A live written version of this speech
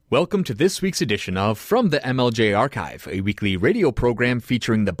Welcome to this week's edition of From the MLJ Archive, a weekly radio program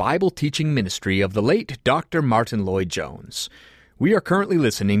featuring the Bible teaching ministry of the late Dr. Martin Lloyd-Jones. We are currently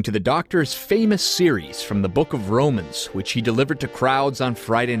listening to the Doctor's famous series from the book of Romans, which he delivered to crowds on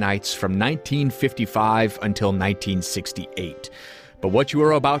Friday nights from 1955 until 1968. But what you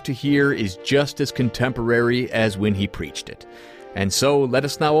are about to hear is just as contemporary as when he preached it. And so let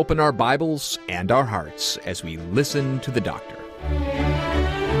us now open our Bibles and our hearts as we listen to the Doctor.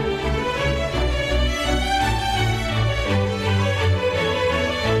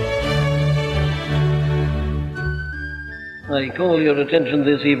 I call your attention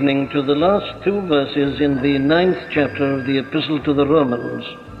this evening to the last two verses in the 9th chapter of the Epistle to the Romans,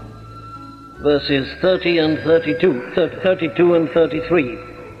 verses 32 and 33.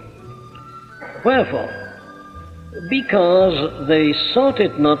 Wherefore, because they sought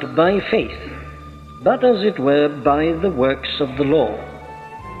it not by faith, but as it were by the works of the law,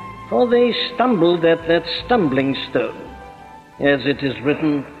 for they stumbled at that stumbling stone, as it is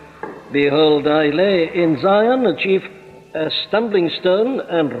written, Behold, I lay in Zion a stumbling stone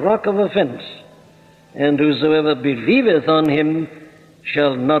and rock of offense, and whosoever believeth on him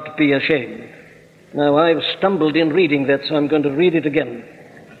shall not be ashamed. Now, I've stumbled in reading that, so I'm going to read it again.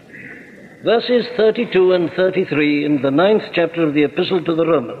 Verses 32 and 33 in the 9th chapter of the Epistle to the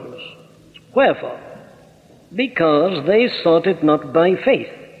Romans. Wherefore, because they sought it not by faith,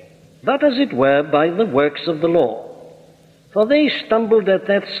 but as it were by the works of the law, for they stumbled at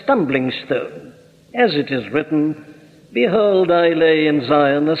that stumbling stone, as it is written, Behold, I lay in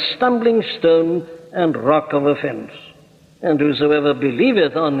Zion a stumbling stone and rock of offense, and whosoever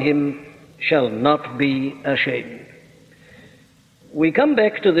believeth on him shall not be ashamed. We come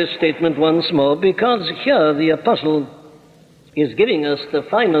back to this statement once more because here the apostle is giving us the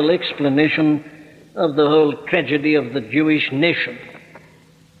final explanation of the whole tragedy of the Jewish nation.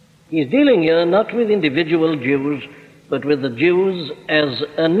 He's dealing here not with individual Jews, but with the Jews as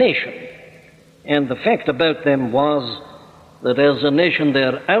a nation. And the fact about them was that as a nation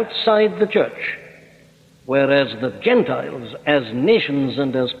they're outside the church, whereas the Gentiles as nations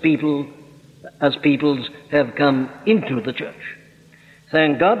and as peoples have come into the church.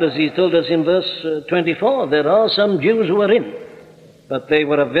 Thank God, as he told us in verse 24, there are some Jews who are in, but they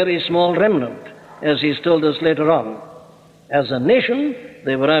were a very small remnant, as he's told us later on. As a nation,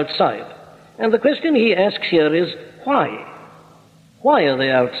 they were outside. And the question he asks here is, why? Why are they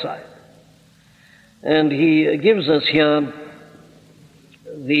outside? And he gives us here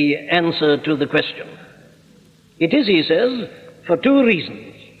the answer to the question. It is, he says, for two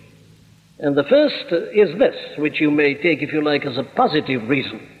reasons. And the first is this, which you may take, if you like, as a positive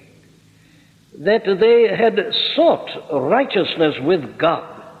reason, that they had sought righteousness with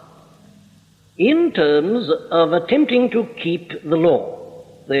God in terms of attempting to keep the law.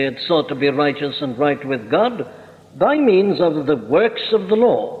 They had sought to be righteous and right with God by means of the works of the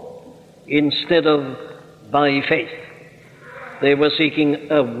law, instead of by faith. They were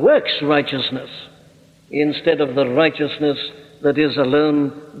seeking a works righteousness instead of the righteousness that is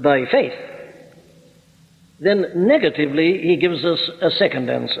alone by faith. Then negatively, he gives us a second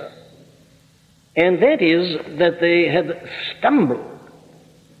answer, and that is that they had stumbled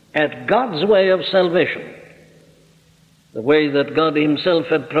at God's way of salvation, the way that God himself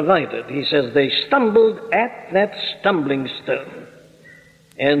had provided. He says they stumbled at that stumbling stone.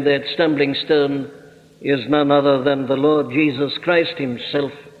 And that stumbling stone is none other than the Lord Jesus Christ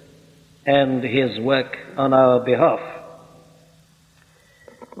himself and his work on our behalf.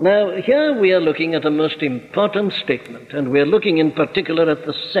 Now, here we are looking at a most important statement, and we're looking in particular at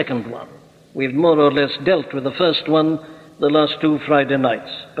the second one. We've more or less dealt with the first one the last two Friday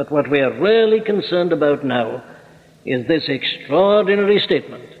nights, but what we are really concerned about now is this extraordinary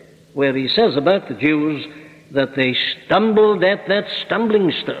statement where he says about the Jews that they stumbled at that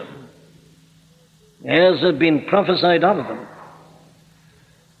stumbling stone, as had been prophesied of them.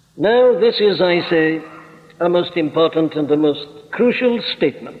 Now, this is, I say, a most important and a most crucial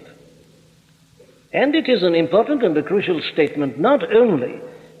statement. And it is an important and a crucial statement not only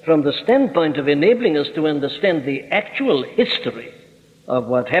from the standpoint of enabling us to understand the actual history of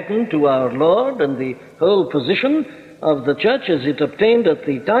what happened to our Lord and the whole position of the church as it obtained at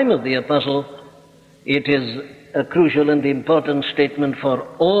the time of the apostle. It is a crucial and important statement for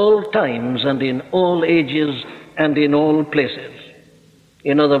all times and in all ages and in all places.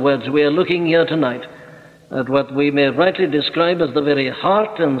 In other words, we are looking here tonight at what we may rightly describe as the very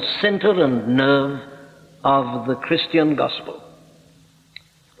heart and center and nerve of the Christian gospel.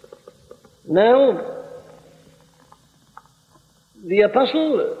 Now, the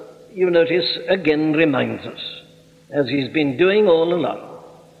apostle, you notice, again reminds us, as he's been doing all along,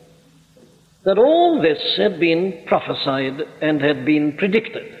 that all this had been prophesied and had been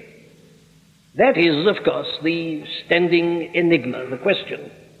predicted. That is, of course, the standing enigma, the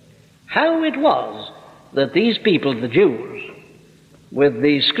question. How it was that these people, the Jews, with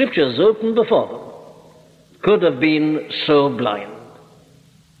the scriptures open before them, could have been so blind.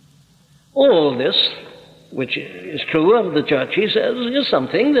 All this, which is true of the church, he says, is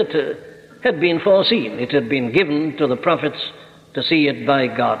something that had been foreseen. It had been given to the prophets to see it by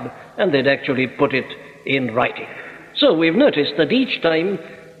God, and they'd actually put it in writing. So we've noticed that each time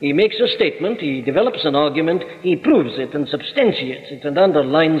he makes a statement, he develops an argument, he proves it and substantiates it and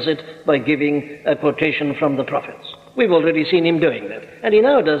underlines it by giving a quotation from the prophets. We've already seen him doing that. And he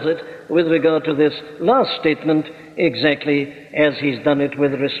now does it with regard to this last statement exactly as he's done it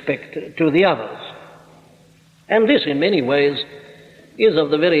with respect to the others. And this, in many ways, is of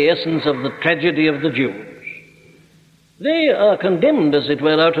the very essence of the tragedy of the Jews. They are condemned, as it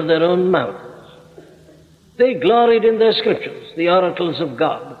were, out of their own mouths. They gloried in their scriptures, the oracles of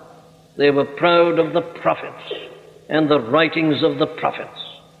God. They were proud of the prophets and the writings of the prophets.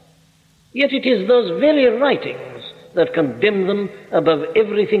 Yet it is those very writings that condemn them above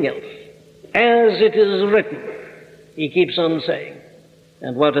everything else. As it is written, he keeps on saying.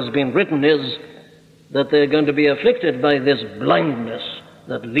 And what has been written is that they're going to be afflicted by this blindness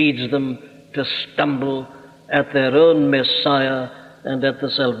that leads them to stumble at their own Messiah and at the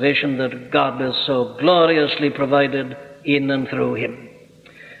salvation that God has so gloriously provided in and through him.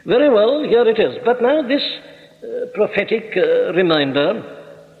 Very well, here it is. But now this prophetic reminder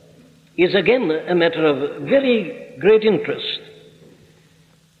is again a matter of very great interest,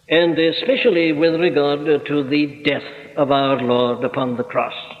 and especially with regard to the death of our Lord upon the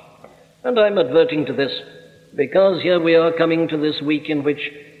cross. And I'm adverting to this because here we are coming to this week in which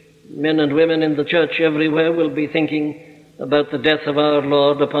men and women in the church everywhere will be thinking about the death of our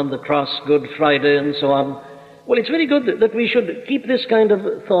Lord upon the cross, Good Friday, and so on. Well, it's very good that we should keep this kind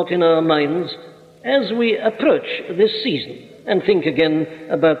of thought in our minds as we approach this season and think again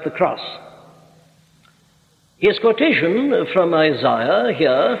about the cross. His quotation from Isaiah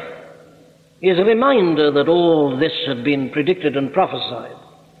here is a reminder that all this had been predicted and prophesied.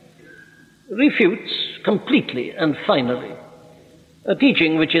 Refutes completely and finally a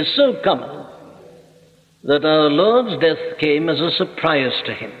teaching which is so common that our Lord's death came as a surprise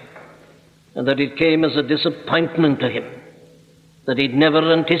to him, and that it came as a disappointment to him, that he'd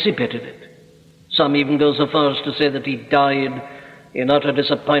never anticipated it. Some even go so far as to say that he died in utter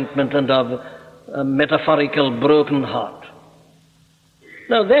disappointment and of a metaphorical broken heart.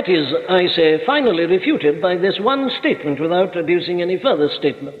 Now that is, I say, finally refuted by this one statement without adducing any further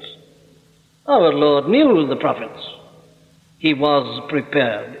statements. Our Lord knew the prophets. He was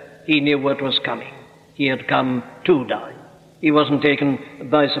prepared. He knew what was coming. He had come to die. He wasn't taken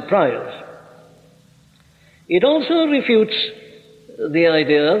by surprise. It also refutes the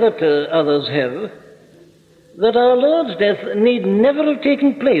idea that others have, that our Lord's death need never have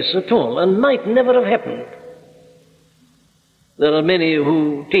taken place at all and might never have happened. There are many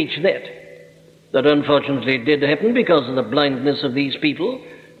who teach that unfortunately it did happen because of the blindness of these people,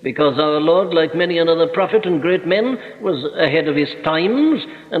 because our Lord, like many another prophet and great men, was ahead of his times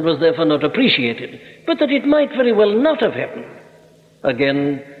and was therefore not appreciated, but that it might very well not have happened.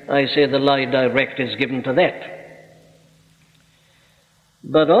 Again, I say the lie direct is given to that.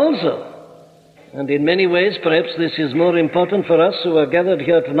 But also, and in many ways perhaps this is more important for us who are gathered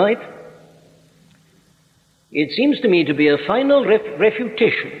here tonight, it seems to me to be a final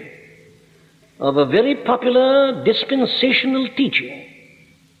refutation of a very popular dispensational teaching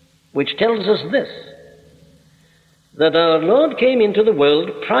which tells us this, that our Lord came into the world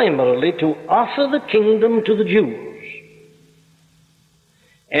primarily to offer the kingdom to the Jews,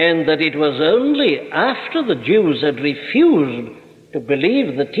 and that it was only after the Jews had refused to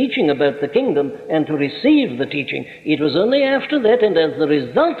believe the teaching about the kingdom and to receive the teaching, it was only after that and as the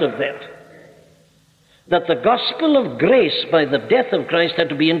result of that the gospel of grace by the death of Christ had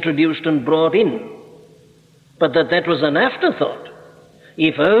to be introduced and brought in, but that was an afterthought.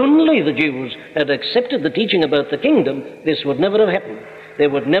 If only the Jews had accepted the teaching about the kingdom, this would never have happened. There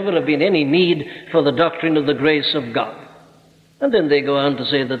would never have been any need for the doctrine of the grace of God. And then they go on to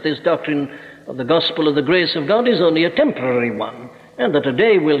say that this doctrine of the gospel of the grace of God is only a temporary one, and that a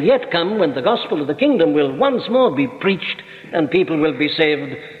day will yet come when the gospel of the kingdom will once more be preached and people will be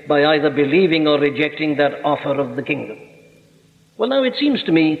saved by either believing or rejecting that offer of the kingdom. Well, now it seems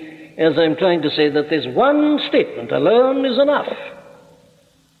to me, as I'm trying to say, that this one statement alone is enough.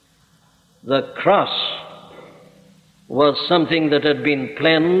 The cross was something that had been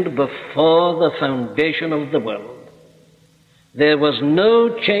planned before the foundation of the world. There was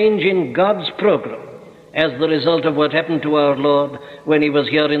no change in God's program as the result of what happened to our Lord when he was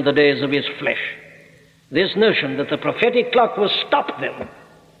here in the days of his flesh. This notion that the prophetic clock was stopped then,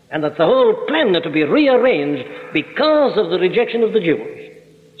 and that the whole plan had to be rearranged because of the rejection of the Jews,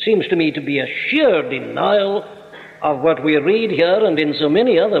 seems to me to be a sheer denial of what we read here and in so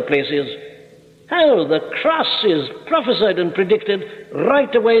many other places, how the cross is prophesied and predicted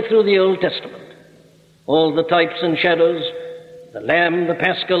right away through the Old Testament. All the types and shadows, the lamb, the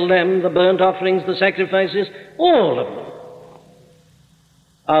paschal lamb, the burnt offerings, the sacrifices, all of them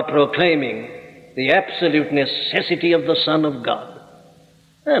are proclaiming the absolute necessity of the Son of God.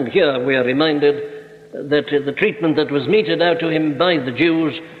 And here we are reminded that the treatment that was meted out to him by the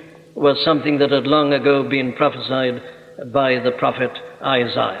Jews was something that had long ago been prophesied by the prophet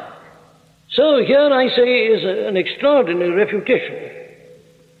Isaiah. So here, I say, is an extraordinary refutation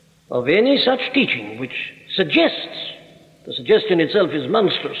of any such teaching which suggests, the suggestion itself is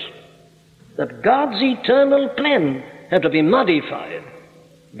monstrous, that God's eternal plan had to be modified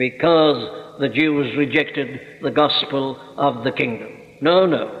because the Jews rejected the gospel of the kingdom. No,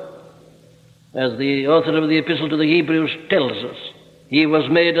 no. As the author of the Epistle to the Hebrews tells us, he was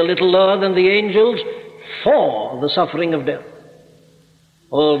made a little lower than the angels for the suffering of death.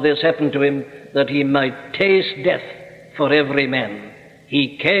 All this happened to him that he might taste death for every man.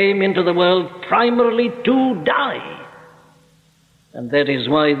 He came into the world primarily to die. And that is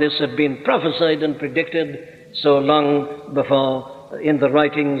why this had been prophesied and predicted so long before in the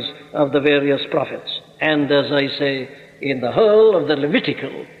writings of the various prophets. And as I say, in the whole of the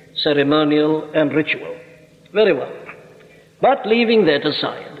Levitical ceremonial and ritual. Very well. But leaving that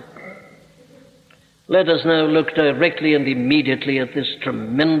aside, let us now look directly and immediately at this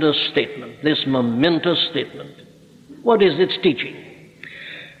tremendous statement, this momentous statement. What is its teaching?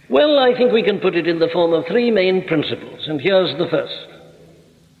 Well, I think we can put it in the form of three main principles, and here's the first.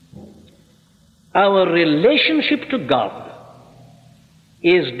 Our relationship to God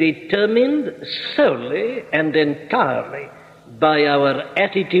is determined solely and entirely by our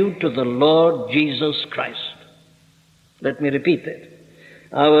attitude to the Lord Jesus Christ. Let me repeat that.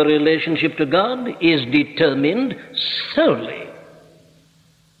 Our relationship to God is determined solely,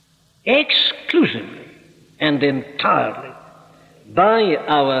 exclusively, and entirely by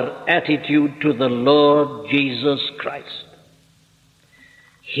our attitude to the Lord Jesus Christ.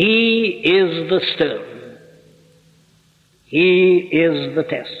 He is the stone. He is the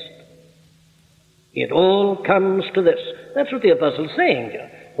test. It all comes to this. That's what the apostle's saying here.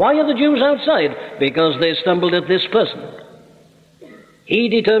 Why are the Jews outside? Because they stumbled at this person. He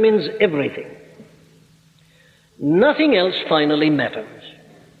determines everything. Nothing else finally matters.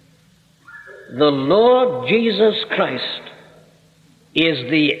 The Lord Jesus Christ is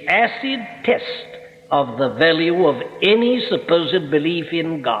the acid test of the value of any supposed belief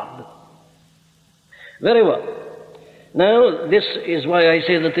in God. Very well. Now, this is why I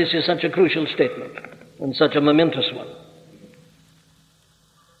say that this is such a crucial statement and such a momentous one.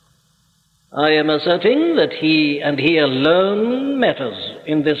 I am asserting that he and he alone matters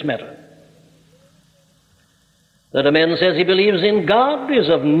in this matter. That a man says he believes in God is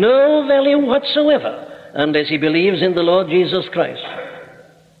of no value whatsoever unless he believes in the Lord Jesus Christ.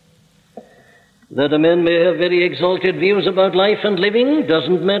 That a man may have very exalted views about life and living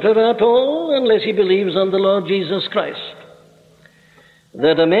doesn't matter at all unless he believes on the Lord Jesus Christ.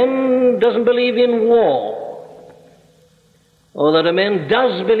 That a man doesn't believe in war, or that a man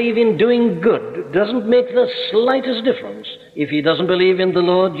does believe in doing good, doesn't make the slightest difference if he doesn't believe in the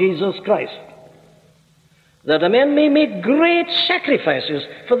Lord Jesus Christ. That a man may make great sacrifices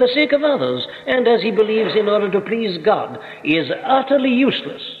for the sake of others, and as he believes in order to please God, is utterly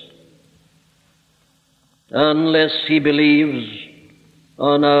useless unless he believes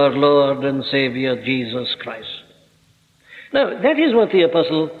on our Lord and Savior Jesus Christ. Now, that is what the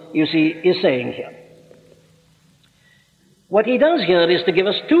apostle, you see, is saying here. What he does here is to give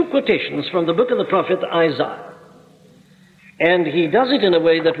us two quotations from the book of the prophet Isaiah. And he does it in a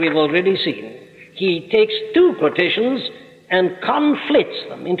way that we've already seen. He takes two quotations and conflates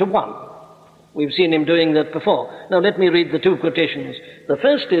them into one. We've seen him doing that before. Now let me read the two quotations. The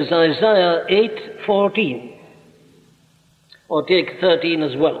first is Isaiah 8:14. Or take 13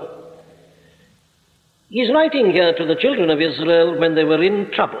 as well. He's writing here to the children of Israel when they were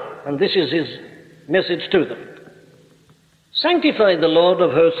in trouble. And this is his message to them. Sanctify the Lord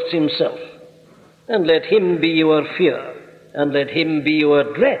of hosts himself, and let him be your fear, and let him be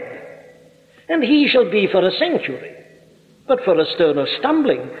your dread. And he shall be for a sanctuary, but for a stone of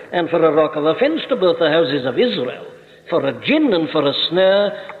stumbling, and for a rock of offense to both the houses of Israel, for a gin and for a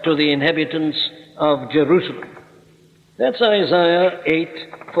snare to the inhabitants of Jerusalem. That's Isaiah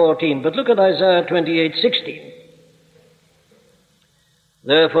 8:14. But look at Isaiah 28:16.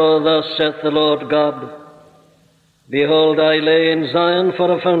 Therefore thus saith the Lord God, behold, I lay in Zion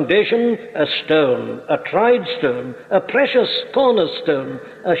for a foundation, a stone, a tried stone, a precious cornerstone,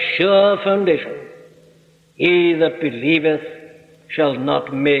 a sure foundation. He that believeth shall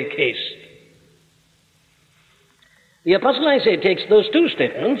not make haste. The Apostle, I say, takes those two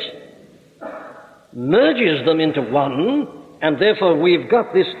statements, merges them into one, and therefore we've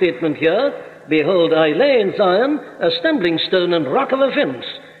got this statement here, behold, I lay in Zion a stumbling stone and rock of offense,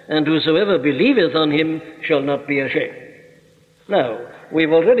 and whosoever believeth on him shall not be ashamed. Now,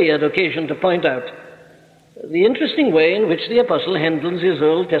 we've already had occasion to point out the interesting way in which the Apostle handles his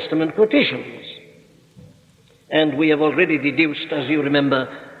Old Testament quotations. And we have already deduced, as you remember,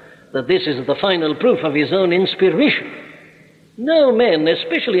 that this is the final proof of his own inspiration. No man,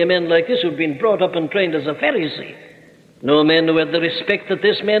 especially a man like this who'd been brought up and trained as a Pharisee, no man who had the respect that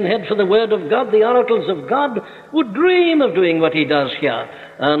this man had for the Word of God, the oracles of God, would dream of doing what he does here,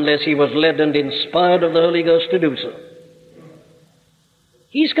 unless he was led and inspired of the Holy Ghost to do so.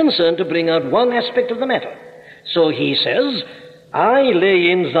 He's concerned to bring out one aspect of the matter. So he says, I lay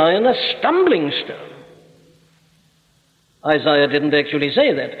in Zion a stumbling stone. Isaiah didn't actually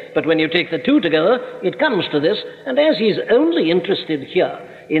say that, but when you take the two together, it comes to this, and as he's only interested here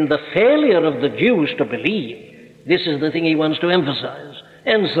in the failure of the Jews to believe, this is the thing he wants to emphasize.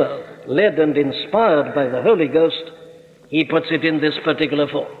 And so, led and inspired by the Holy Ghost, he puts it in this particular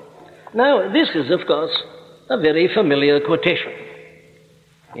form. Now, this is, of course, a very familiar quotation.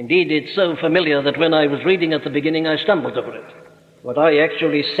 Indeed, it's so familiar that when I was reading at the beginning, I stumbled over it. What I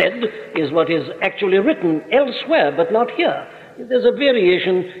actually said is what is actually written elsewhere, but not here. There's a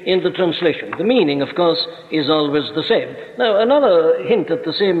variation in the translation. The meaning, of course, is always the same. Now, another hint at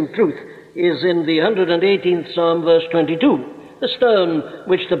the same truth is in the 118th Psalm, verse 22. The stone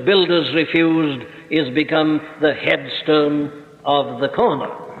which the builders refused is become the headstone of the corner.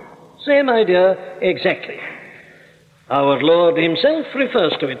 Same idea exactly. Our Lord himself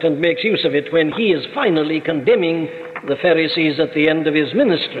refers to it and makes use of it when he is finally condemning the Pharisees at the end of his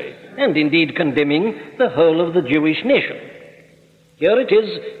ministry, and indeed condemning the whole of the Jewish nation. Here it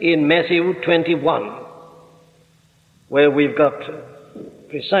is in Matthew 21, where we've got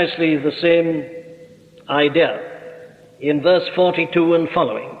precisely the same idea. In verse 42 and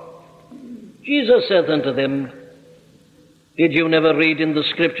following, Jesus saith unto them, did you never read in the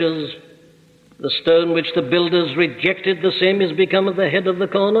Scriptures, the stone which the builders rejected, the same is become the head of the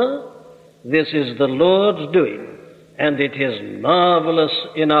corner? This is the Lord's doing, and it is marvelous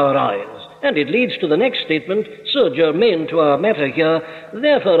in our eyes. And it leads to the next statement, so germane to our matter here,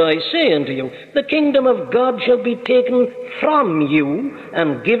 therefore I say unto you, the kingdom of God shall be taken from you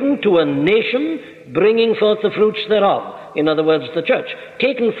and given to a nation, bringing forth the fruits thereof. In other words, the church.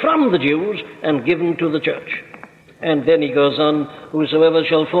 Taken from the Jews and given to the church. And then he goes on, whosoever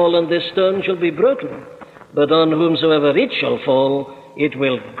shall fall on this stone shall be broken, but on whomsoever it shall fall, it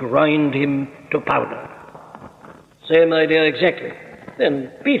will grind him to powder. Same idea exactly.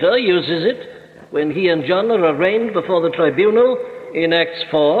 Then Peter uses it when he and John are arraigned before the tribunal in Acts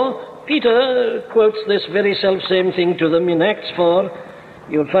 4. Peter quotes this very self-same thing to them in Acts 4.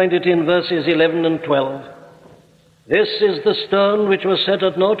 You'll find it in verses 11 and 12. This is the stone which was set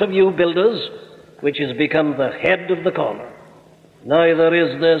at naught of you builders, which is become the head of the corner. Neither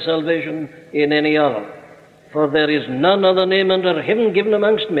is there salvation in any other, for there is none other name under heaven given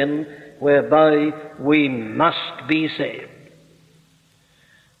amongst men whereby we must be saved.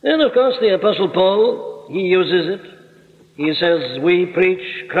 Then, of course, the Apostle Paul, he uses it. He says, we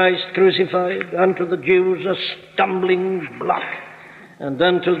preach Christ crucified, unto the Jews a stumbling block, and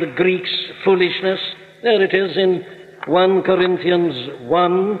unto the Greeks foolishness. There it is in 1 Corinthians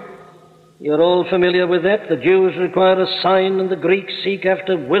 1. You're all familiar with that. The Jews require a sign, and the Greeks seek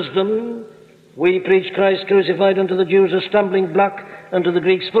after wisdom. We preach Christ crucified, unto the Jews a stumbling block, unto the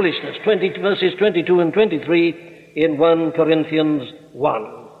Greeks foolishness. Verses 22 and 23 in 1 Corinthians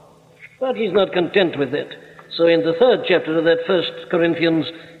 1. But he's not content with it. So in the 3rd chapter of that 1 Corinthians,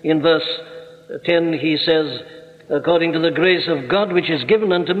 in verse 10, he says, according to the grace of God which is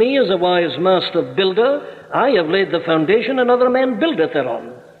given unto me as a wise master builder, I have laid the foundation, another man buildeth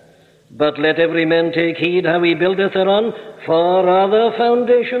thereon. But let every man take heed how he buildeth thereon, for other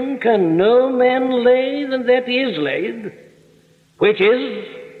foundation can no man lay than that is laid, which is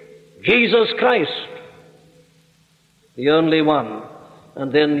Jesus Christ, the only one.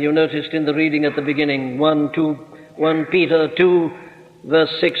 And then you noticed in the reading at the beginning, 1 Peter 2,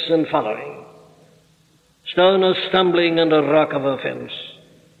 verse 6 and following. Stone of stumbling and a rock of offense,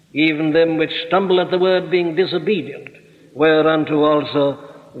 even them which stumble at the word being disobedient, whereunto also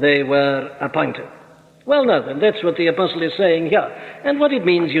they were appointed. Well, now then, that's what the apostle is saying here. And what it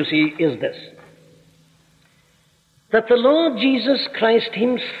means, you see, is this: that the Lord Jesus Christ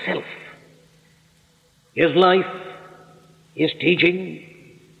himself, his life, his teaching,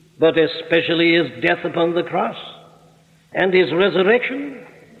 but especially his death upon the cross, and his resurrection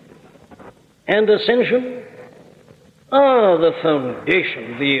and ascension, are the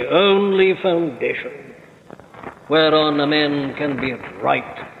foundation, the only foundation, whereon a man can be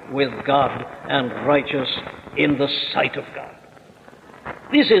right with God and righteous in the sight of God.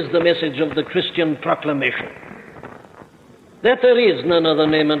 This is the message of the Christian proclamation, that there is none other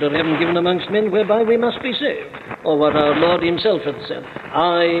name under heaven given amongst men whereby we must be saved, or what our Lord himself hath said,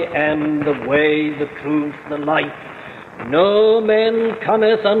 I am the way, the truth, the life. No man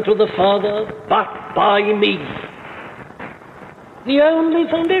cometh unto the Father but by me. The only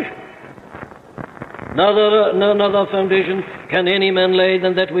foundation. None other foundation can any man lay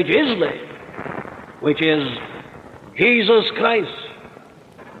than that which is laid, which is Jesus Christ,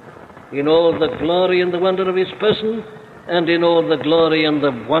 in all the glory and the wonder of his person, and in all the glory and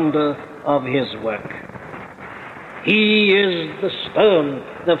the wonder of his work. He is the stone,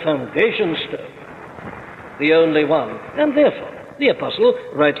 the foundation stone, the only one. And therefore, the apostle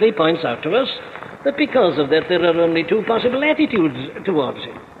rightly points out to us that because of that there are only two possible attitudes towards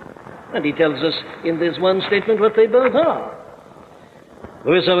him. And he tells us in this one statement what they both are.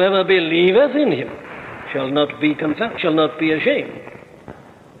 Whosoever believeth in him shall not be confounded, shall not be ashamed.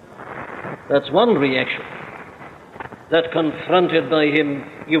 That's one reaction. That confronted by him,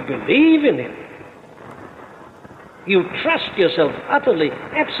 you believe in him. You trust yourself utterly,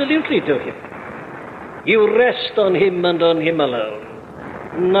 absolutely to him. You rest on him and on him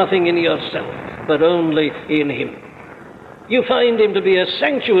alone. Nothing in yourself, but only in him. You find him to be a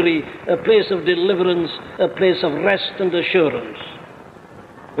sanctuary, a place of deliverance, a place of rest and assurance,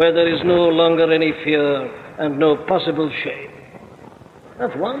 where there is no longer any fear and no possible shame.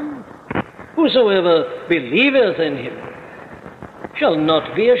 That's one. Whosoever believeth in him shall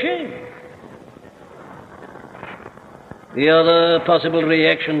not be ashamed. The other possible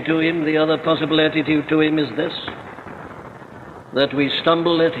reaction to him, the other possible attitude to him is this: that we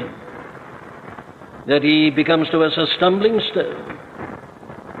stumble at him, that he becomes to us a stumbling stone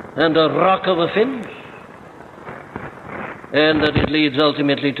and a rock of offense, and that it leads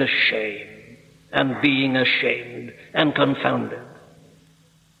ultimately to shame and being ashamed and confounded.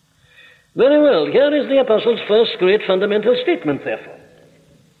 Very well, here is the apostle's first great fundamental statement, therefore.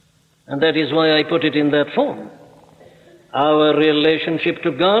 And that is why I put it in that form. Our relationship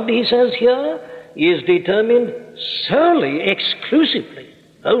to God, he says here, is determined solely, exclusively,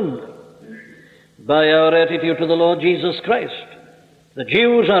 only by our attitude to the Lord Jesus Christ. The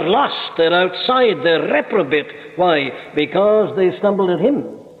Jews are lost, they're outside, they're reprobate. Why? Because they stumbled at him.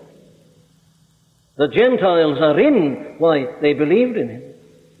 The Gentiles are in. Why? They believed in him.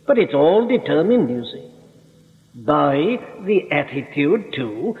 But it's all determined, you see, by the attitude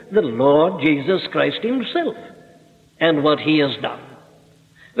to the Lord Jesus Christ himself and what he has done.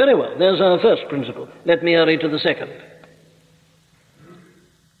 Very well, there's our first principle. Let me hurry to the second.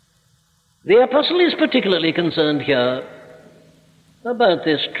 The apostle is particularly concerned here about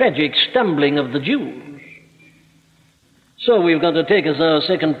this tragic stumbling of the Jews. So we've got to take as our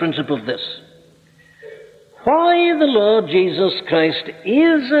second principle this: why the Lord Jesus Christ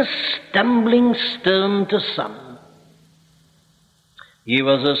is a stumbling stone to some. He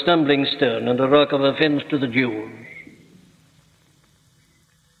was a stumbling stone and a rock of offense to the Jews.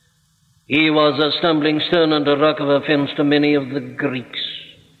 He was a stumbling stone and a rock of offense to many of the Greeks.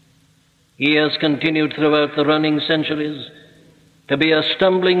 He has continued throughout the running centuries to be a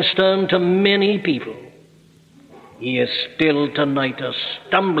stumbling stone to many people. He is still tonight a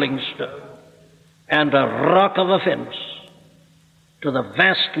stumbling stone and a rock of offense to the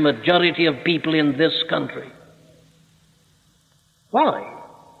vast majority of people in this country. Why?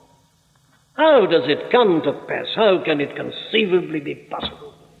 How does it come to pass? How can it conceivably be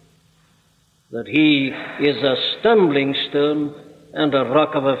possible that he is a stumbling stone and a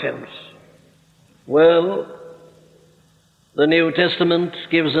rock of offense? Well, the New Testament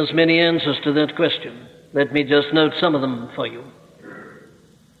gives us many answers to that question. Let me just note some of them for you.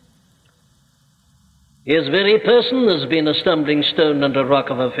 His very person has been a stumbling stone and a rock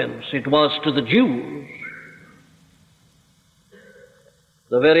of offense. It was to the Jews.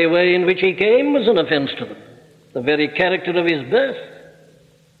 The very way in which he came was an offense to them. The very character of his birth.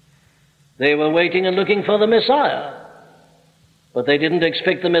 They were waiting and looking for the Messiah, but they didn't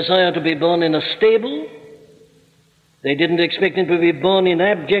expect the Messiah to be born in a stable. They didn't expect him to be born in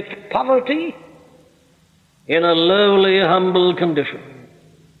abject poverty. in a lowly, humble condition.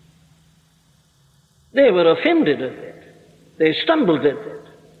 They were offended at that. They stumbled at that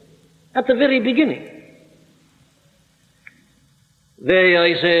at the very beginning. They,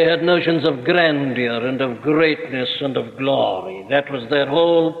 I say, had notions of grandeur and of greatness and of glory. That was their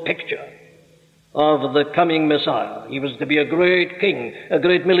whole picture of the coming Messiah. He was to be a great king, a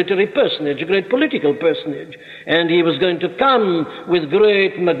great military personage, a great political personage, and he was going to come with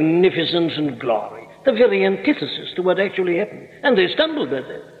great magnificence and glory. The very antithesis to what actually happened. And they stumbled at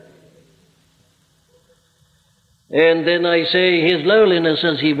it. And then I say his lowliness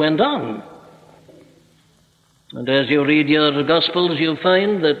as he went on. And as you read your Gospels, you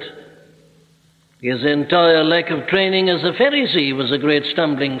find that his entire lack of training as a Pharisee was a great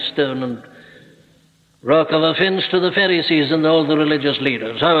stumbling stone and rock of offense to the Pharisees and all the religious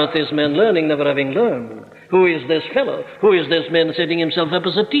leaders. How hath this man learning, never having learned? Who is this fellow? Who is this man setting himself up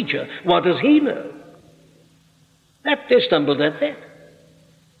as a teacher? What does he know? That they stumbled at that.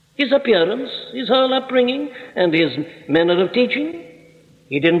 His appearance, his whole upbringing, and his manner of teaching.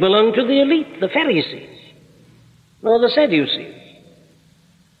 He didn't belong to the elite, the Pharisees, nor the Sadducees.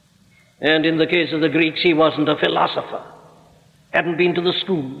 And in the case of the Greeks, he wasn't a philosopher, hadn't been to the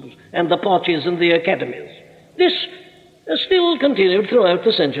schools and the porches and the academies. This still continued throughout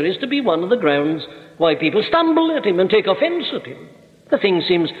the centuries to be one of the grounds why people stumble at him and take offense at him. The thing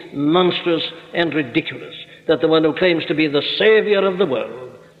seems monstrous and ridiculous that the one who claims to be the Savior of the world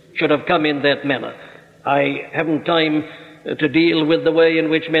should have come in that manner. I haven't time to deal with the way in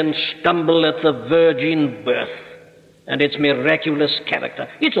which men stumble at the virgin birth and its miraculous character.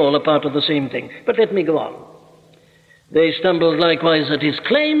 It's all a part of the same thing. But let me go on. They stumbled likewise at his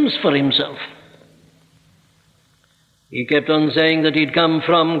claims for himself. He kept on saying that he'd come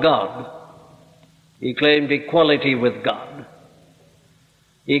from God. He claimed equality with God.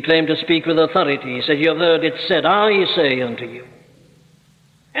 He claimed to speak with authority. He said, "You have heard it said, I say unto you."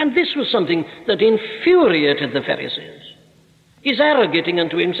 And this was something that infuriated the Pharisees. His arrogating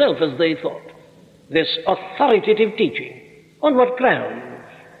unto himself, as they thought, this authoritative teaching. On what grounds?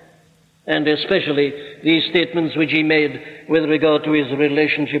 And especially these statements which he made with regard to his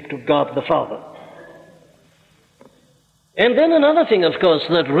relationship to God the Father. And then another thing, of course,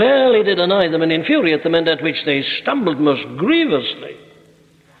 that rarely did annoy them and infuriate them, and at which they stumbled most grievously,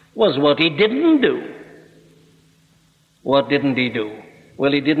 was what he didn't do. What didn't he do?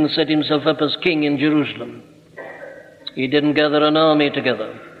 Well, he didn't set himself up as king in Jerusalem. He didn't gather an army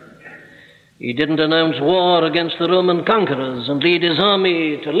together. He didn't announce war against the Roman conquerors and lead his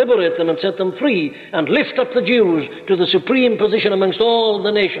army to liberate them and set them free and lift up the Jews to the supreme position amongst all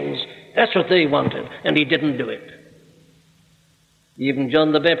the nations. That's what they wanted, and he didn't do it. Even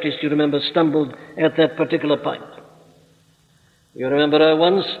John the Baptist, you remember, stumbled at that particular point. You remember how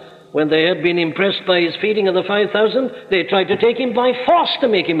once, when they had been impressed by his feeding of the 5,000, they tried to take him by force to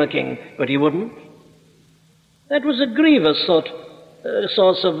make him a king, but he wouldn't. That was a grievous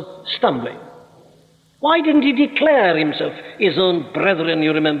source of stumbling. Why didn't he declare himself? His own brethren,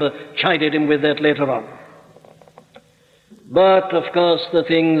 you remember, chided him with that later on. But, of course, the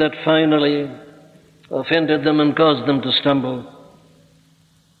thing that finally offended them and caused them to stumble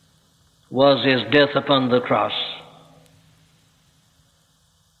was his death upon the cross.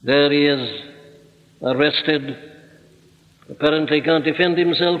 There he is, arrested, apparently can't defend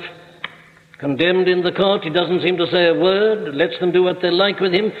himself, condemned in the court. He doesn't seem to say a word, lets them do what they like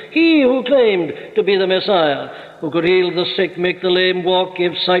with him. He who claimed to be the Messiah, who could heal the sick, make the lame walk,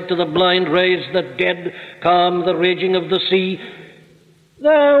 give sight to the blind, raise the dead, calm the raging of the sea.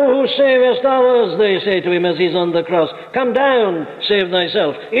 "Thou who savest ours," they say to him as he's on the cross, "come down, save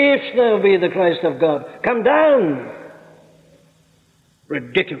thyself. If thou be the Christ of God, come down."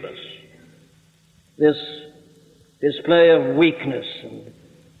 Ridiculous. This display of weakness and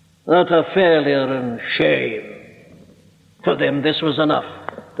utter failure and shame. For them, this was enough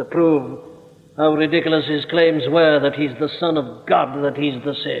to prove how ridiculous his claims were, that he's the Son of God, that he's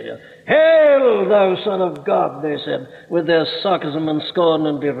the Savior. "Hail, thou Son of God," they said, with their sarcasm and scorn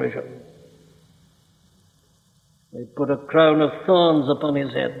and derision. They put a crown of thorns upon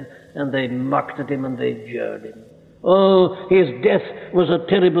his head, and they mocked at him and they jeered him. Oh, his death was a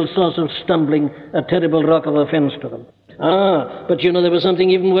terrible source of stumbling, a terrible rock of offense to them. But you know, there was something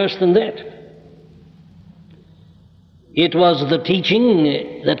even worse than that. It was the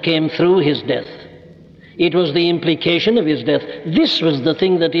teaching that came through his death. It was the implication of his death. This was the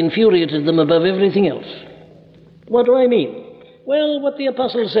thing that infuriated them above everything else. What do I mean? Well, what the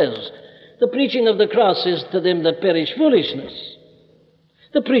apostle says, the preaching of the cross is to them that perish foolishness.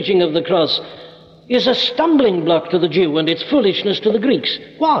 The preaching of the cross is a stumbling block to the Jew, and it's foolishness to the Greeks.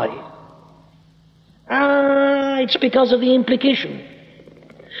 Why? It's because of the implication.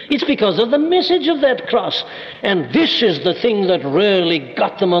 It's because of the message of that cross. And this is the thing that really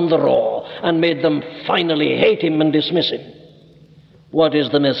got them on the raw and made them finally hate him and dismiss him. What is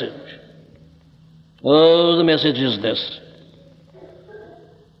the message? Oh, the message is this: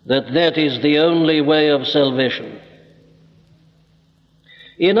 that is the only way of salvation.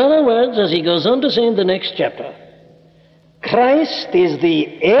 In other words, as he goes on to say in the next chapter, Christ is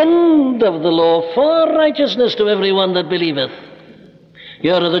the end of the law for righteousness to everyone that believeth.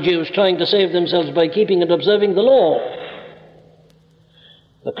 Here are the Jews trying to save themselves by keeping and observing the law.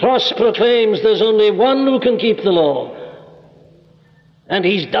 The cross proclaims there's only one who can keep the law, and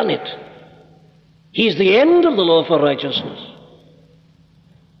he's done it. He's the end of the law for righteousness.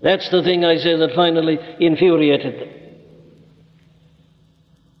 That's the thing, I say, that finally infuriated them.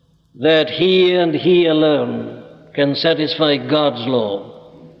 That he and he alone can satisfy God's law.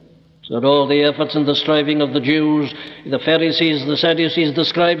 So that all the efforts and the striving of the Jews, the Pharisees, the Sadducees, the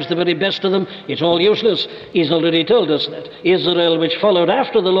scribes, the very best of them, it's all useless. He's already told us that. Israel, which followed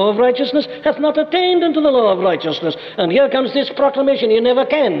after the law of righteousness, hath not attained unto the law of righteousness. And here comes this proclamation: you never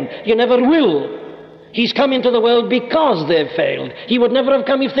can, you never will. He's come into the world because they've failed. He would never have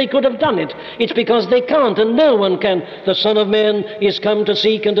come if they could have done it. It's because they can't, and no one can. The Son of Man is come to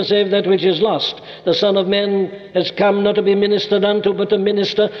seek and to save that which is lost. The Son of Man has come not to be ministered unto, but to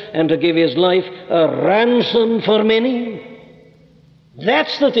minister and to give his life a ransom for many.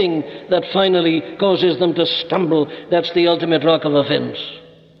 That's the thing that finally causes them to stumble. That's the ultimate rock of offense.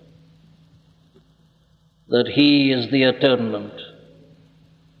 That he is the atonement.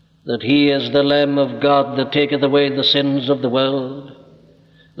 That he is the Lamb of God that taketh away the sins of the world,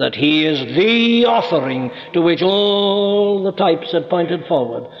 that he is the offering to which all the types had pointed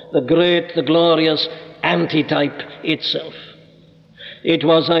forward, the great, the glorious antitype itself. It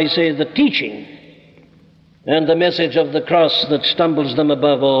was, I say, the teaching and the message of the cross that stumbles them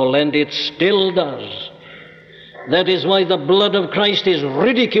above all, and it still does. That is why the blood of Christ is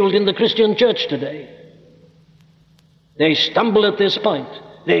ridiculed in the Christian church today. They stumble at this point.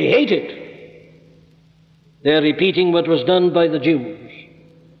 They hate it. They're repeating what was done by the Jews.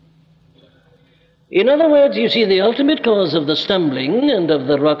 In other words, you see, the ultimate cause of the stumbling and of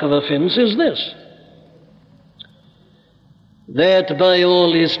the rock of offense is this: that by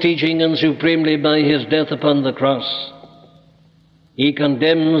all his teaching and supremely by his death upon the cross, he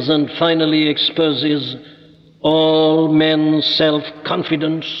condemns and finally exposes all men's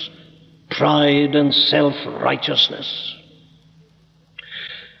self-confidence, pride, and self-righteousness.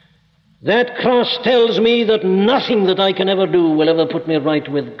 That cross tells me that nothing that I can ever do will ever put me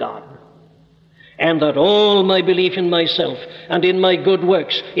right with God, and that all my belief in myself and in my good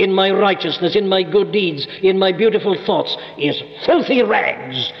works, in my righteousness, in my good deeds, in my beautiful thoughts is filthy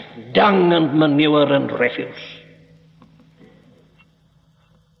rags, dung and manure and refuse.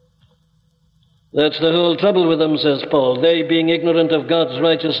 That's the whole trouble with them, says Paul. They, being ignorant of God's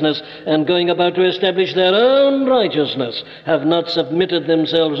righteousness and going about to establish their own righteousness, have not submitted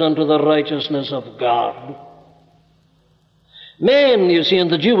themselves unto the righteousness of God. Man, you see, and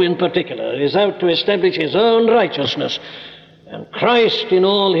the Jew in particular, is out to establish his own righteousness. And Christ in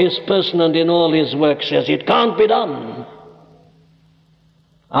all his person and in all his work says, it can't be done.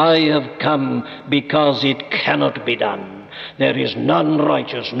 I have come because it cannot be done. There is none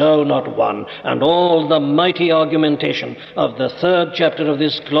righteous, no, not one. And all the mighty argumentation of the 3rd chapter of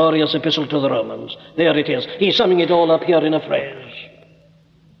this glorious epistle to the Romans, there it is. He's summing it all up here in a phrase.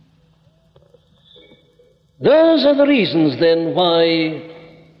 Those are the reasons, then, why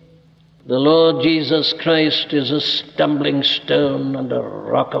the Lord Jesus Christ is a stumbling stone and a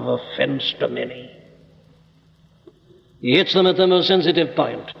rock of offense to many. He hits them at the most sensitive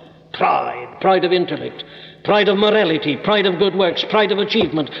point. Pride of intellect, pride of morality, pride of good works, pride of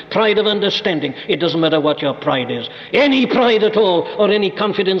achievement, pride of understanding. It doesn't matter what your pride is. Any pride at all, or any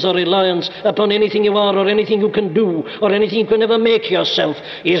confidence or reliance upon anything you are or anything you can do or anything you can ever make yourself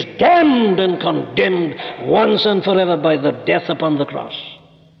is damned and condemned once and forever by the death upon the cross.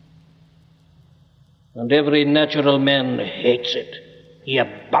 And every natural man hates it. He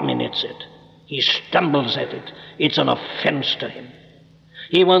abominates it. He stumbles at it. It's an offense to him.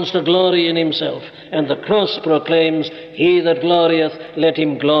 He wants to glory in himself, and the cross proclaims, he that glorieth, let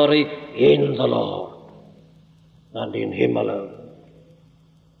him glory in the Lord, and in him alone.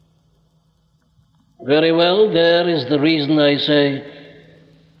 Very well, there is the reason, I say,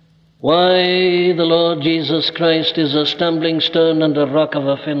 why the Lord Jesus Christ is a stumbling stone and a rock of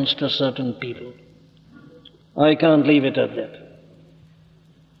offense to certain people. I can't leave it at that.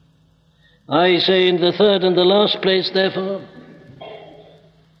 I say in the third and the last place, therefore,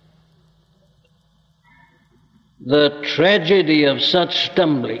 The tragedy of such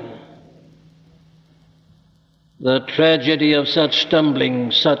stumbling,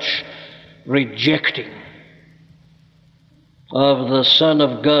 such rejecting of the Son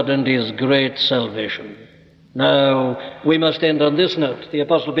of God and his great salvation. Now, we must end on this note. The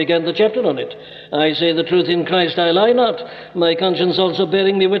apostle began the chapter on it. I say the truth in Christ, I lie not. My conscience also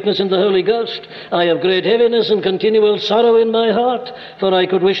bearing me witness in the Holy Ghost. I have great heaviness and continual sorrow in my heart, for I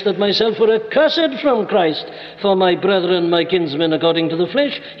could wish that myself were accursed from Christ for my brethren, my kinsmen, according to the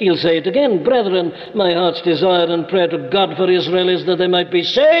flesh. He'll say it again, brethren, my heart's desire and prayer to God for Israel is that they might be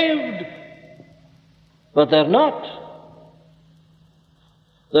saved. But they're not.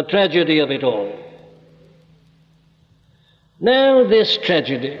 The tragedy of it all. Now, this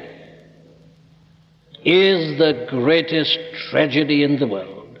tragedy is the greatest tragedy in the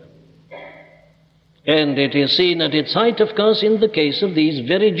world. And it is seen at its height, of course, in the case of these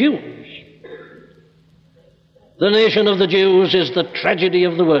very Jews. The nation of the Jews is the tragedy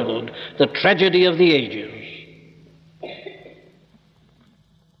of the world, the tragedy of the ages.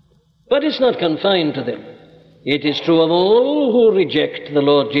 But it's not confined to them. It is true of all who reject the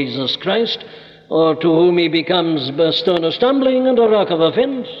Lord Jesus Christ, or to whom he becomes a stone of stumbling and a rock of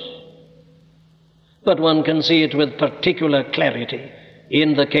offense. But one can see it with particular clarity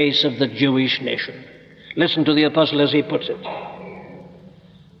in the case of the Jewish nation. Listen to the apostle as he puts it.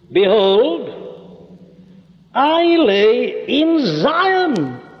 Behold, I lay in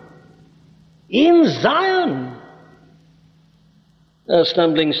Zion, a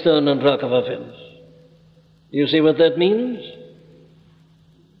stumbling stone and rock of offense. You see what that means?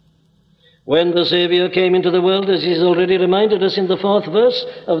 When the Savior came into the world, as he's already reminded us in the 4th verse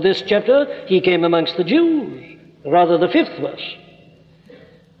of this chapter, he came amongst the Jews, rather the 5th verse.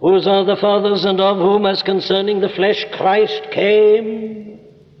 Whose are the fathers, and of whom, as concerning the flesh, Christ came?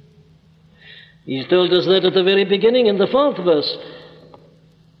 He's told us that at the very beginning in the 4th verse,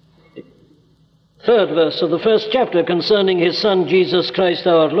 3rd verse of the 1st chapter, concerning his Son, Jesus Christ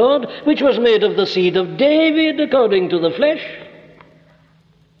our Lord, which was made of the seed of David according to the flesh.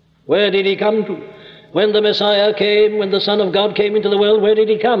 Where did he come to? When the Messiah came, when the Son of God came into the world, where did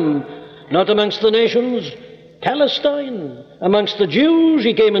he come? Not amongst the nations, Palestine. Amongst the Jews,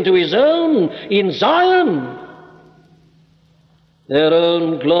 he came into his own, in Zion, their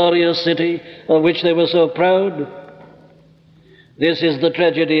own glorious city, of which they were so proud. This is the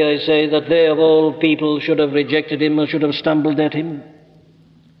tragedy, I say, that they of all people should have rejected him or should have stumbled at him.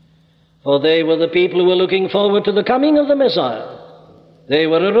 For they were the people who were looking forward to the coming of the Messiah. They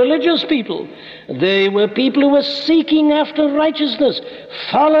were a religious people. They were people who were seeking after righteousness,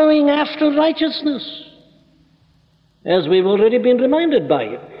 following after righteousness, as we've already been reminded by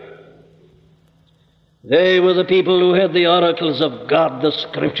him. They were the people who had the oracles of God, the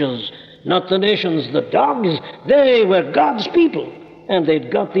Scriptures, not the nations, the dogs. They were God's people, and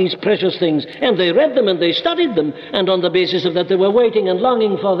they'd got these precious things, and they read them and they studied them, and on the basis of that they were waiting and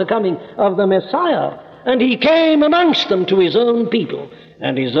longing for the coming of the Messiah. And he came amongst them to his own people,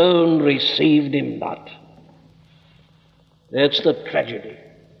 and his own received him not. That's the tragedy.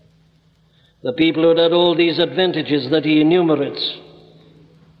 The people who had all these advantages that he enumerates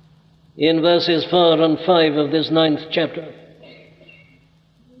in verses 4 and 5 of this 9th chapter,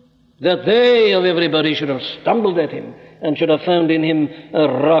 that they of everybody should have stumbled at him and should have found in him a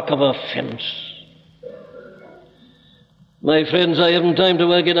rock of offense. My friends, I haven't time to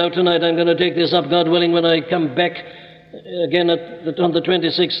work it out tonight. I'm going to take this up, God willing, when I come back again on the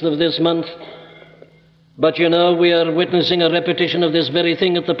 26th of this month. But you know, we are witnessing a repetition of this very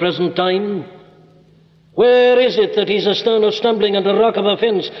thing at the present time. Where is it that he's a stone of stumbling and a rock of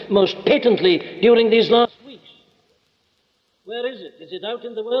offense most patently during these last weeks? Where is it? Is it out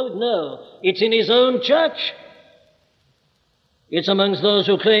in the world? No. It's in his own church. It's amongst those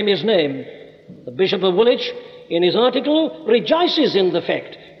who claim his name. The Bishop of Woolwich, in his article, rejoices in the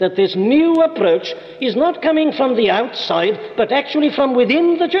fact that this new approach is not coming from the outside, but actually from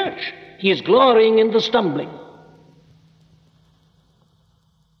within the church. He is glorying in the stumbling.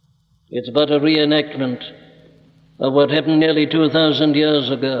 It's but a reenactment of what happened nearly 2,000 years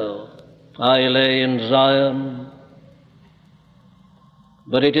ago. I lay in Zion.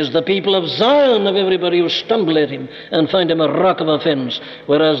 But it is the people of Zion, of everybody, who stumble at him and find him a rock of offense,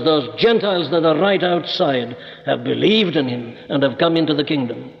 whereas those Gentiles that are right outside have believed in him and have come into the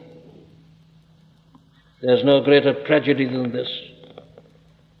kingdom. There's no greater tragedy than this,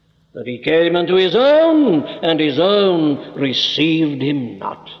 that he came unto his own, and his own received him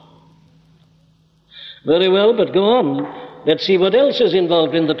not. Very well, but go on. Let's see what else is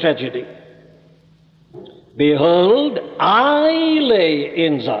involved in the tragedy. Behold, I lay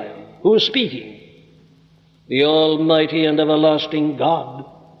in Zion. Who's speaking? the Almighty and everlasting God.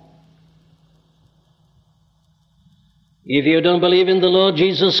 If you don't believe in the Lord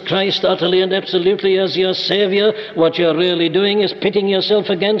Jesus Christ utterly and absolutely as your Savior, what you're really doing is pitting yourself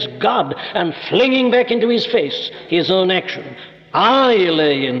against God and flinging back into His face His own action. I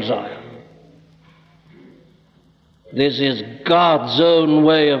lay in Zion. This is God's own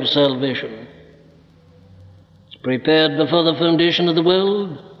way of salvation. It's prepared before the foundation of the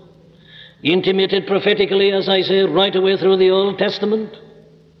world, intimated prophetically, as I say, right away through the Old Testament.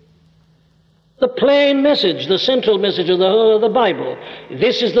 The plain message, the central message of the whole of the Bible.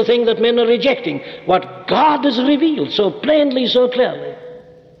 This is the thing that men are rejecting, what God has revealed so plainly, so clearly.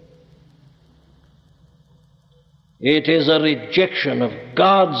 It is a rejection of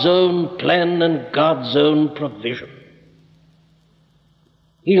God's own plan and God's own provision.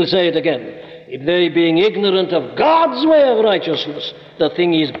 He'll say it again. If they, being ignorant of God's way of righteousness, the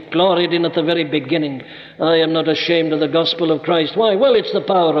thing He's gloried in at the very beginning, I am not ashamed of the gospel of Christ. Why? Well, it's the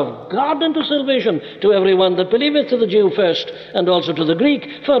power of God unto salvation to everyone that believeth, to the Jew first, and also to the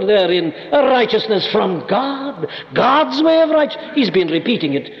Greek, for therein a righteousness from God. God's way of righteousness. He's been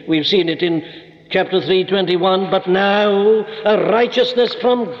repeating it. We've seen it in chapter 3:21, but now a righteousness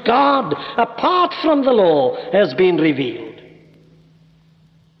from God, apart from the law, has been revealed.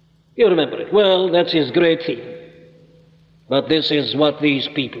 You remember it. Well, that's his great theme. But this is what these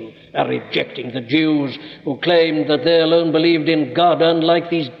people are rejecting, the Jews who claimed that they alone believed in God, unlike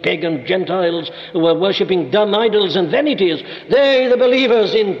these pagan Gentiles who were worshipping dumb idols and vanities. They, the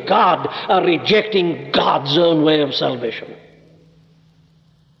believers in God, are rejecting God's own way of salvation.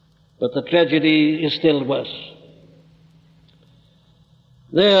 But the tragedy is still worse.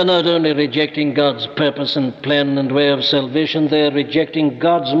 They are not only rejecting God's purpose and plan and way of salvation, they are rejecting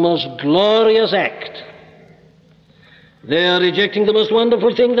God's most glorious act. They are rejecting the most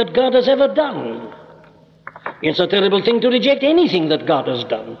wonderful thing that God has ever done. It's a terrible thing to reject anything that God has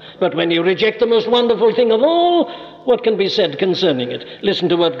done. But when you reject the most wonderful thing of all, what can be said concerning it? Listen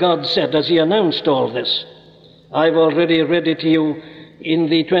to what God said as He announced all this. I've already read it to you in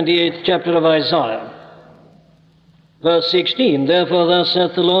the 28th chapter of Isaiah. Verse 16, therefore thus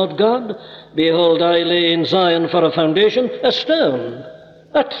saith the Lord God, behold, I lay in Zion for a foundation, a stone,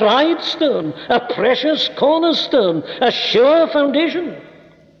 a tried stone, a precious cornerstone, a sure foundation.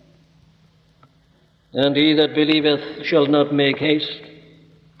 And he that believeth shall not make haste.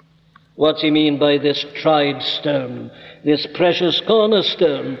 What's he mean by this tried stone, this precious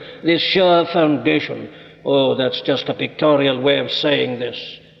cornerstone, this sure foundation? Oh, that's just a pictorial way of saying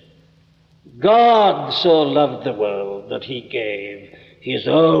this. God so loved the world that He gave His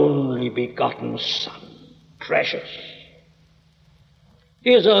only begotten Son, precious.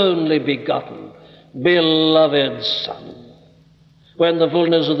 His only begotten, beloved Son. When the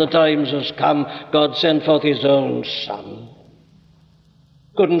fullness of the times has come, God sent forth His own Son.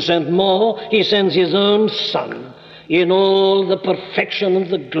 Couldn't send more. He sends His own Son in all the perfection and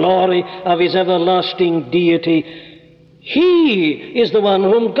the glory of His everlasting deity. He is the one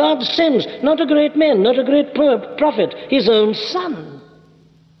whom God sends, not a great man, not a great prophet, His own Son.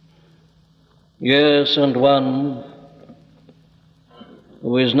 Yes, and one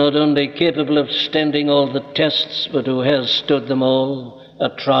who is not only capable of standing all the tests, but who has stood them all, a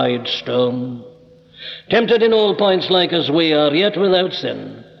tried stone. Tempted in all points like as we are, yet without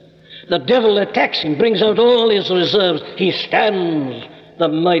sin. The devil attacks him, brings out all his reserves. He stands, the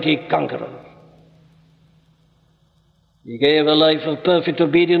mighty conqueror. He gave a life of perfect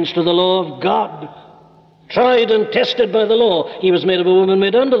obedience to the law of God, tried and tested by the law. He was made of a woman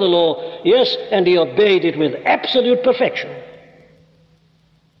made under the law, yes, and he obeyed it with absolute perfection.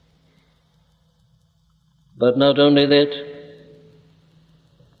 But not only that,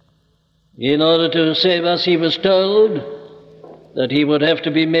 in order to save us, he was told that he would have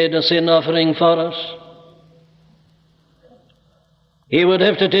to be made a sin offering for us. He would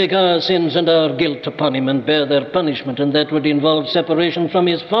have to take our sins and our guilt upon him and bear their punishment, and that would involve separation from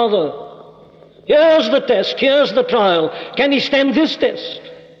his Father. Here's the test, here's the trial. Can he stand this test?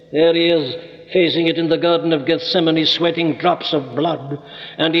 There he is, facing it in the Garden of Gethsemane, sweating drops of blood.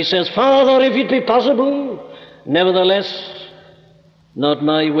 And he says, Father, if it be possible, nevertheless, not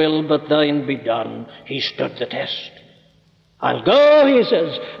my will, but thine be done. He stood the test. I'll go, he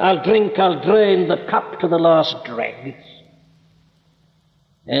says. I'll drink, I'll drain the cup to the last dregs.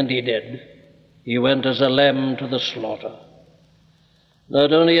 And he did. He went as a lamb to the slaughter.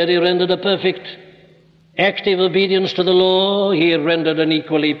 Not only had he rendered a perfect active obedience to the law, he rendered an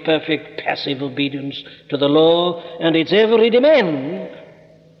equally perfect passive obedience to the law and its every demand.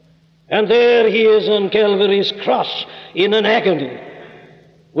 And there he is on Calvary's cross in an agony.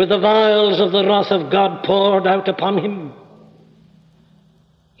 with the vials of the wrath of God poured out upon him.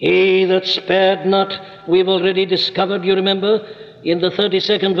 He that spared not, we've already discovered, you remember, in the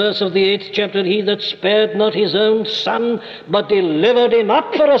 32nd verse of the 8th chapter, he that spared not his own son, but delivered him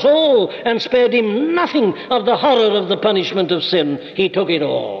up for us all, and spared him nothing of the horror of the punishment of sin. He took it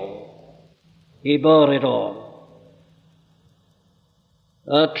all. He bore it all.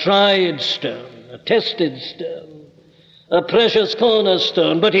 A tried stone, a tested stone, a precious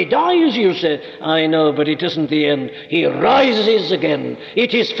cornerstone. But he dies, you say. I know, but it isn't the end. He rises again.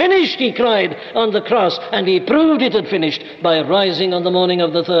 It is finished, he cried on the cross, and he proved it had finished by rising on the morning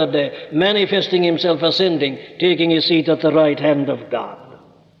of the third day, manifesting himself, ascending, taking his seat at the right hand of God.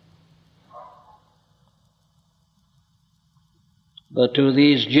 But to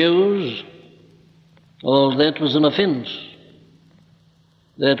these Jews, all that was an offense.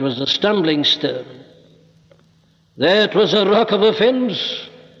 That was a stumbling stone. That was a rock of offense.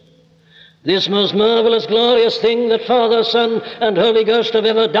 This most marvelous, glorious thing that Father, Son, and Holy Ghost have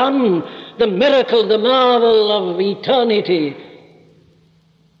ever done, the miracle, the marvel of eternity,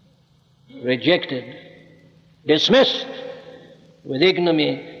 rejected, dismissed with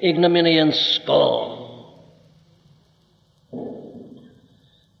ignominy and scorn.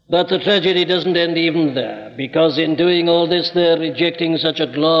 But the tragedy doesn't end even there, because in doing all this they're rejecting such a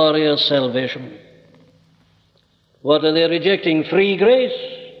glorious salvation. What are they rejecting? Free grace.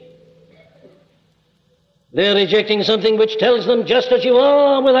 They're rejecting something which tells them, just as you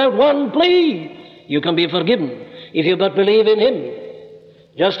are, without one plea, you can be forgiven if you but believe in him.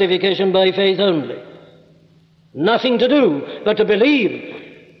 Justification by faith only. Nothing to do but to believe.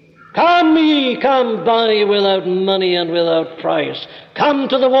 Come ye, come buy without money and without price. Come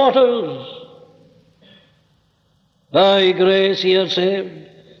to the waters. By grace ye are saved,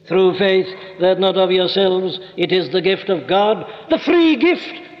 through faith, that not of yourselves, it is the gift of God, the free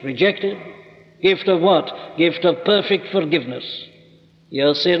gift, rejected. Gift of what? Gift of perfect forgiveness.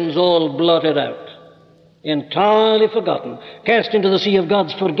 Your sins all blotted out, entirely forgotten, cast into the sea of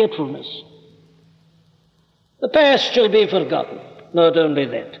God's forgetfulness. The past shall be forgotten. Not only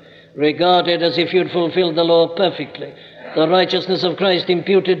that, regarded as if you'd fulfilled the law perfectly. The righteousness of Christ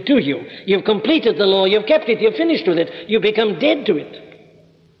imputed to you. You've completed the law, you've kept it, you've finished with it, you become dead to it.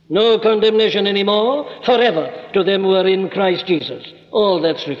 No condemnation anymore, forever, to them who are in Christ Jesus. All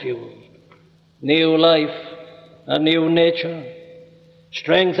that's refused. New life, a new nature,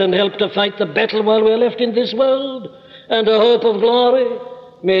 strength and help to fight the battle while we're left in this world, and a hope of glory,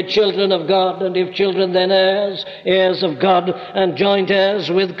 made children of God, and if children then heirs, heirs of God, and joint heirs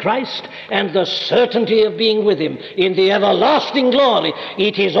with Christ, and the certainty of being with him in the everlasting glory.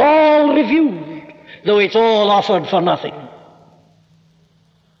 It is all refused, though it's all offered for nothing.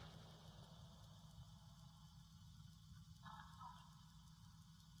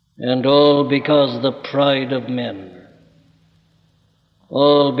 And all because the pride of men.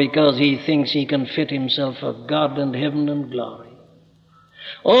 All because he thinks he can fit himself for God and heaven and glory.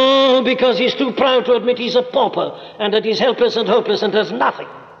 All because he's too proud to admit he's a pauper and that he's helpless and hopeless and has nothing.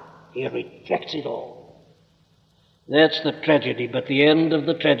 He rejects it all. That's the tragedy, but the end of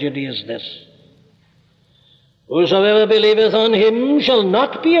the tragedy is this. Whosoever believeth on him shall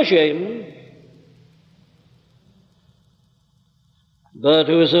not be ashamed. But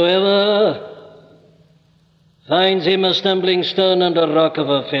whosoever finds him a stumbling stone and a rock of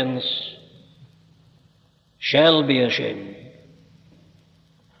offense shall be ashamed.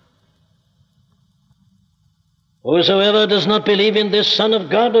 Whosoever does not believe in this Son of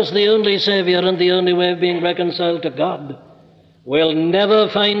God as the only Savior and the only way of being reconciled to God will never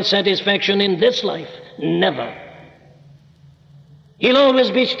find satisfaction in this life. Never. He'll always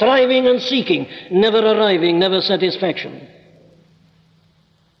be striving and seeking, never arriving, never satisfaction.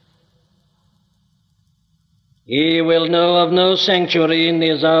 He will know of no sanctuary in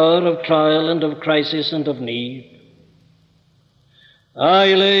his hour of trial and of crisis and of need. I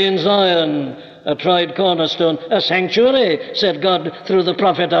lay in Zion a tried cornerstone, a sanctuary, said God through the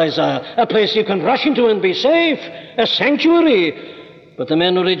prophet Isaiah, a place you can rush into and be safe, a sanctuary. But the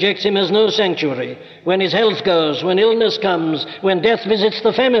man who rejects him has no sanctuary. When his health goes, when illness comes, when death visits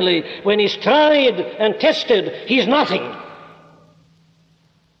the family, when he's tried and tested, he's nothing.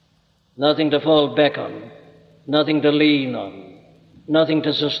 Nothing to fall back on. Nothing to lean on, nothing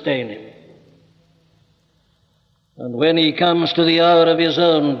to sustain him. And when he comes to the hour of his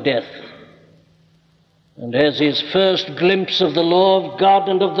own death, and has his first glimpse of the law of God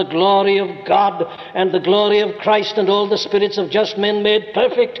and of the glory of God and the glory of Christ and all the spirits of just men made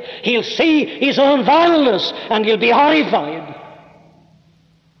perfect, he'll see his own vileness and he'll be horrified.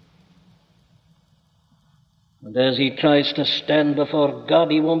 And as he tries to stand before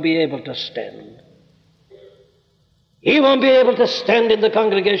God, he won't be able to stand. He won't be able to stand in the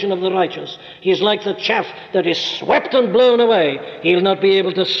congregation of the righteous. He's like the chaff that is swept and blown away. He'll not be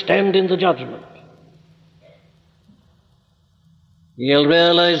able to stand in the judgment. He'll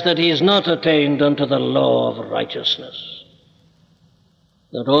realize that he's not attained unto the law of righteousness,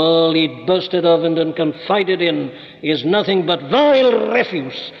 that all he'd boasted of and confided in is nothing but vile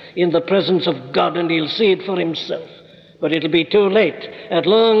refuse in the presence of God, and he'll see it for himself. But it'll be too late. At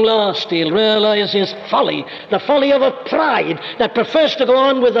long last, he'll realize his folly, the folly of a pride that prefers to go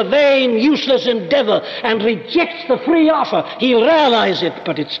on with a vain, useless endeavor and rejects the free offer. He'll realize it,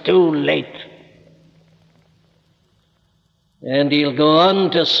 but it's too late. And he'll go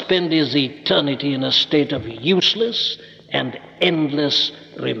on to spend his eternity in a state of useless and endless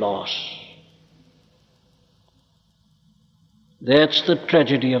remorse. That's the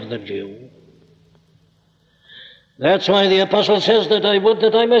tragedy of the Jew. That's why the apostle says that I would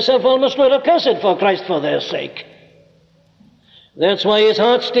that I myself almost were accursed for Christ for their sake. That's why his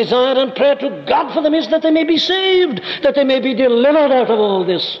heart's desire and prayer to God for them is that they may be saved, that they may be delivered out of all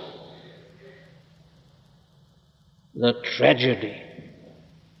this. The tragedy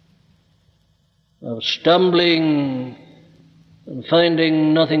of stumbling and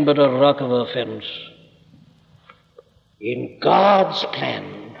finding nothing but a rock of offense in God's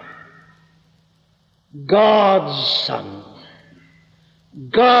plan, God's Son,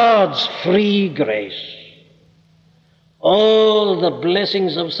 God's free grace, all the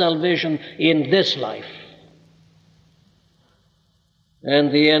blessings of salvation in this life,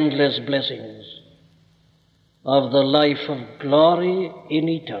 and the endless blessings of the life of glory in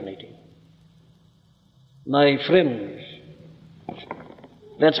eternity. My friends,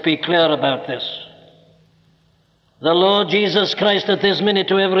 let's be clear about this. The Lord Jesus Christ at this minute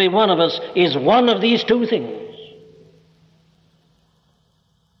to every one of us is one of these two things.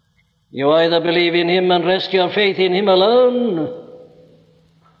 You either believe in him and rest your faith in him alone,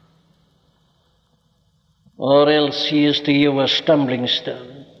 or else he is to you a stumbling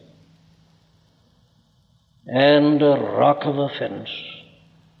stone and a rock of offense.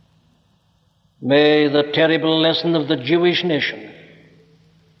 May the terrible lesson of the Jewish nation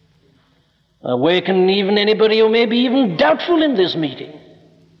awaken even anybody who may be even doubtful in this meeting.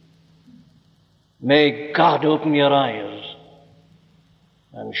 May God open your eyes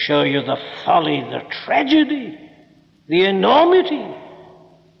and show you the folly, the tragedy, the enormity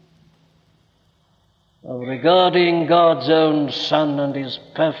of regarding God's own Son and his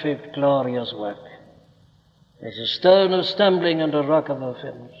perfect, glorious work as a stone of stumbling and a rock of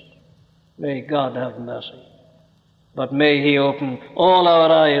offense. May God have mercy. But may he open all our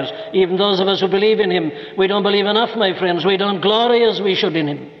eyes, even those of us who believe in him. We don't believe enough, my friends. We don't glory as we should in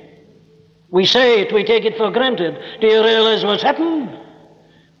him. We say it, we take it for granted. Do you realize what's happened?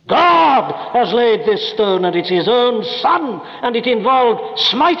 God has laid this stone, and it's his own Son, and it involved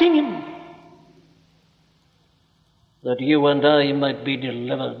smiting him, that you and I might be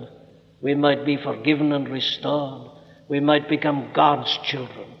delivered. We might be forgiven and restored. We might become God's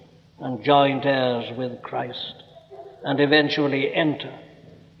children and joint heirs with Christ, and eventually enter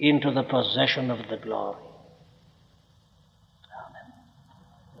into the possession of the glory. Amen.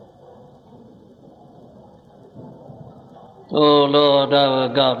 O Lord our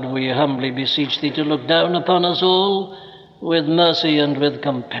God, we humbly beseech thee to look down upon us all with mercy and with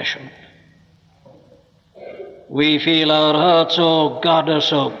compassion. We feel our hearts, O God, are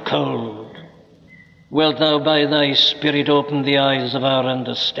so cold. Wilt thou by thy Spirit open the eyes of our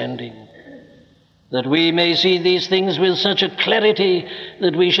understanding, that we may see these things with such a clarity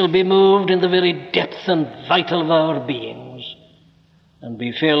that we shall be moved in the very depth and vital of our beings, and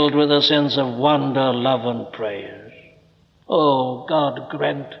be filled with a sense of wonder, love, and praise. Oh, God,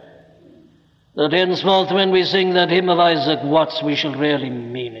 grant that henceforth when we sing that hymn of Isaac Watts, we shall really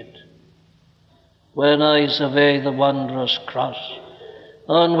mean it. When I survey the wondrous cross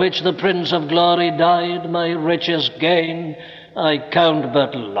on which the Prince of Glory died, my richest gain I count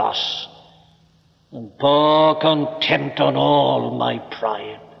but loss, and pour contempt on all my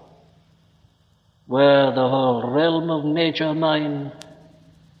pride. Were the whole realm of nature mine,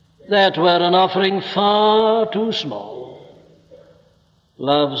 that were an offering far too small.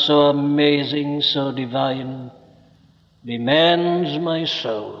 Love so amazing, so divine, demands my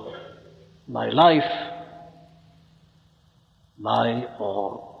soul, my life, my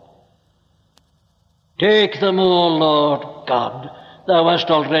all. Take them, O Lord God, thou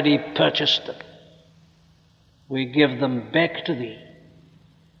hast already purchased them. We give them back to thee.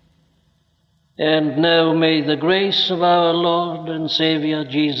 And now may the grace of our Lord and Savior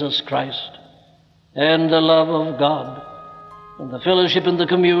Jesus Christ, and the love of God, and the fellowship and the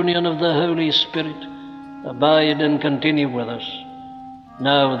communion of the Holy Spirit abide and continue with us,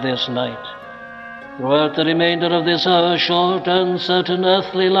 now this night, throughout the remainder of this our short, uncertain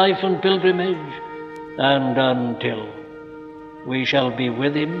earthly life and pilgrimage, and until we shall be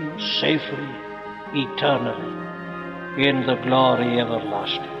with him safely, eternally, in the glory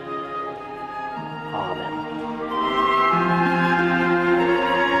everlasting. Amen.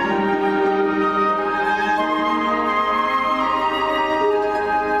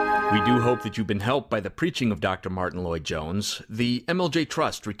 We do hope that you've been helped by the preaching of Dr. Martyn Lloyd-Jones. The MLJ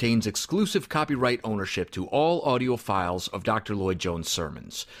Trust retains exclusive copyright ownership to all audio files of Dr. Lloyd-Jones'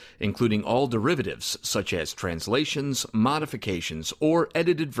 sermons, including all derivatives such as translations, modifications, or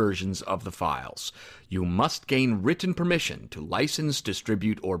edited versions of the files. You must gain written permission to license,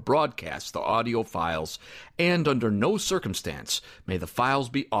 distribute, or broadcast the audio files, and under no circumstance may the files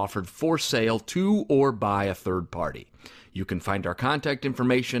be offered for sale to or by a third party. You can find our contact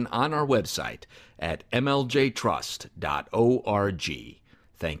information on our website at mljtrust.org.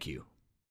 Thank you.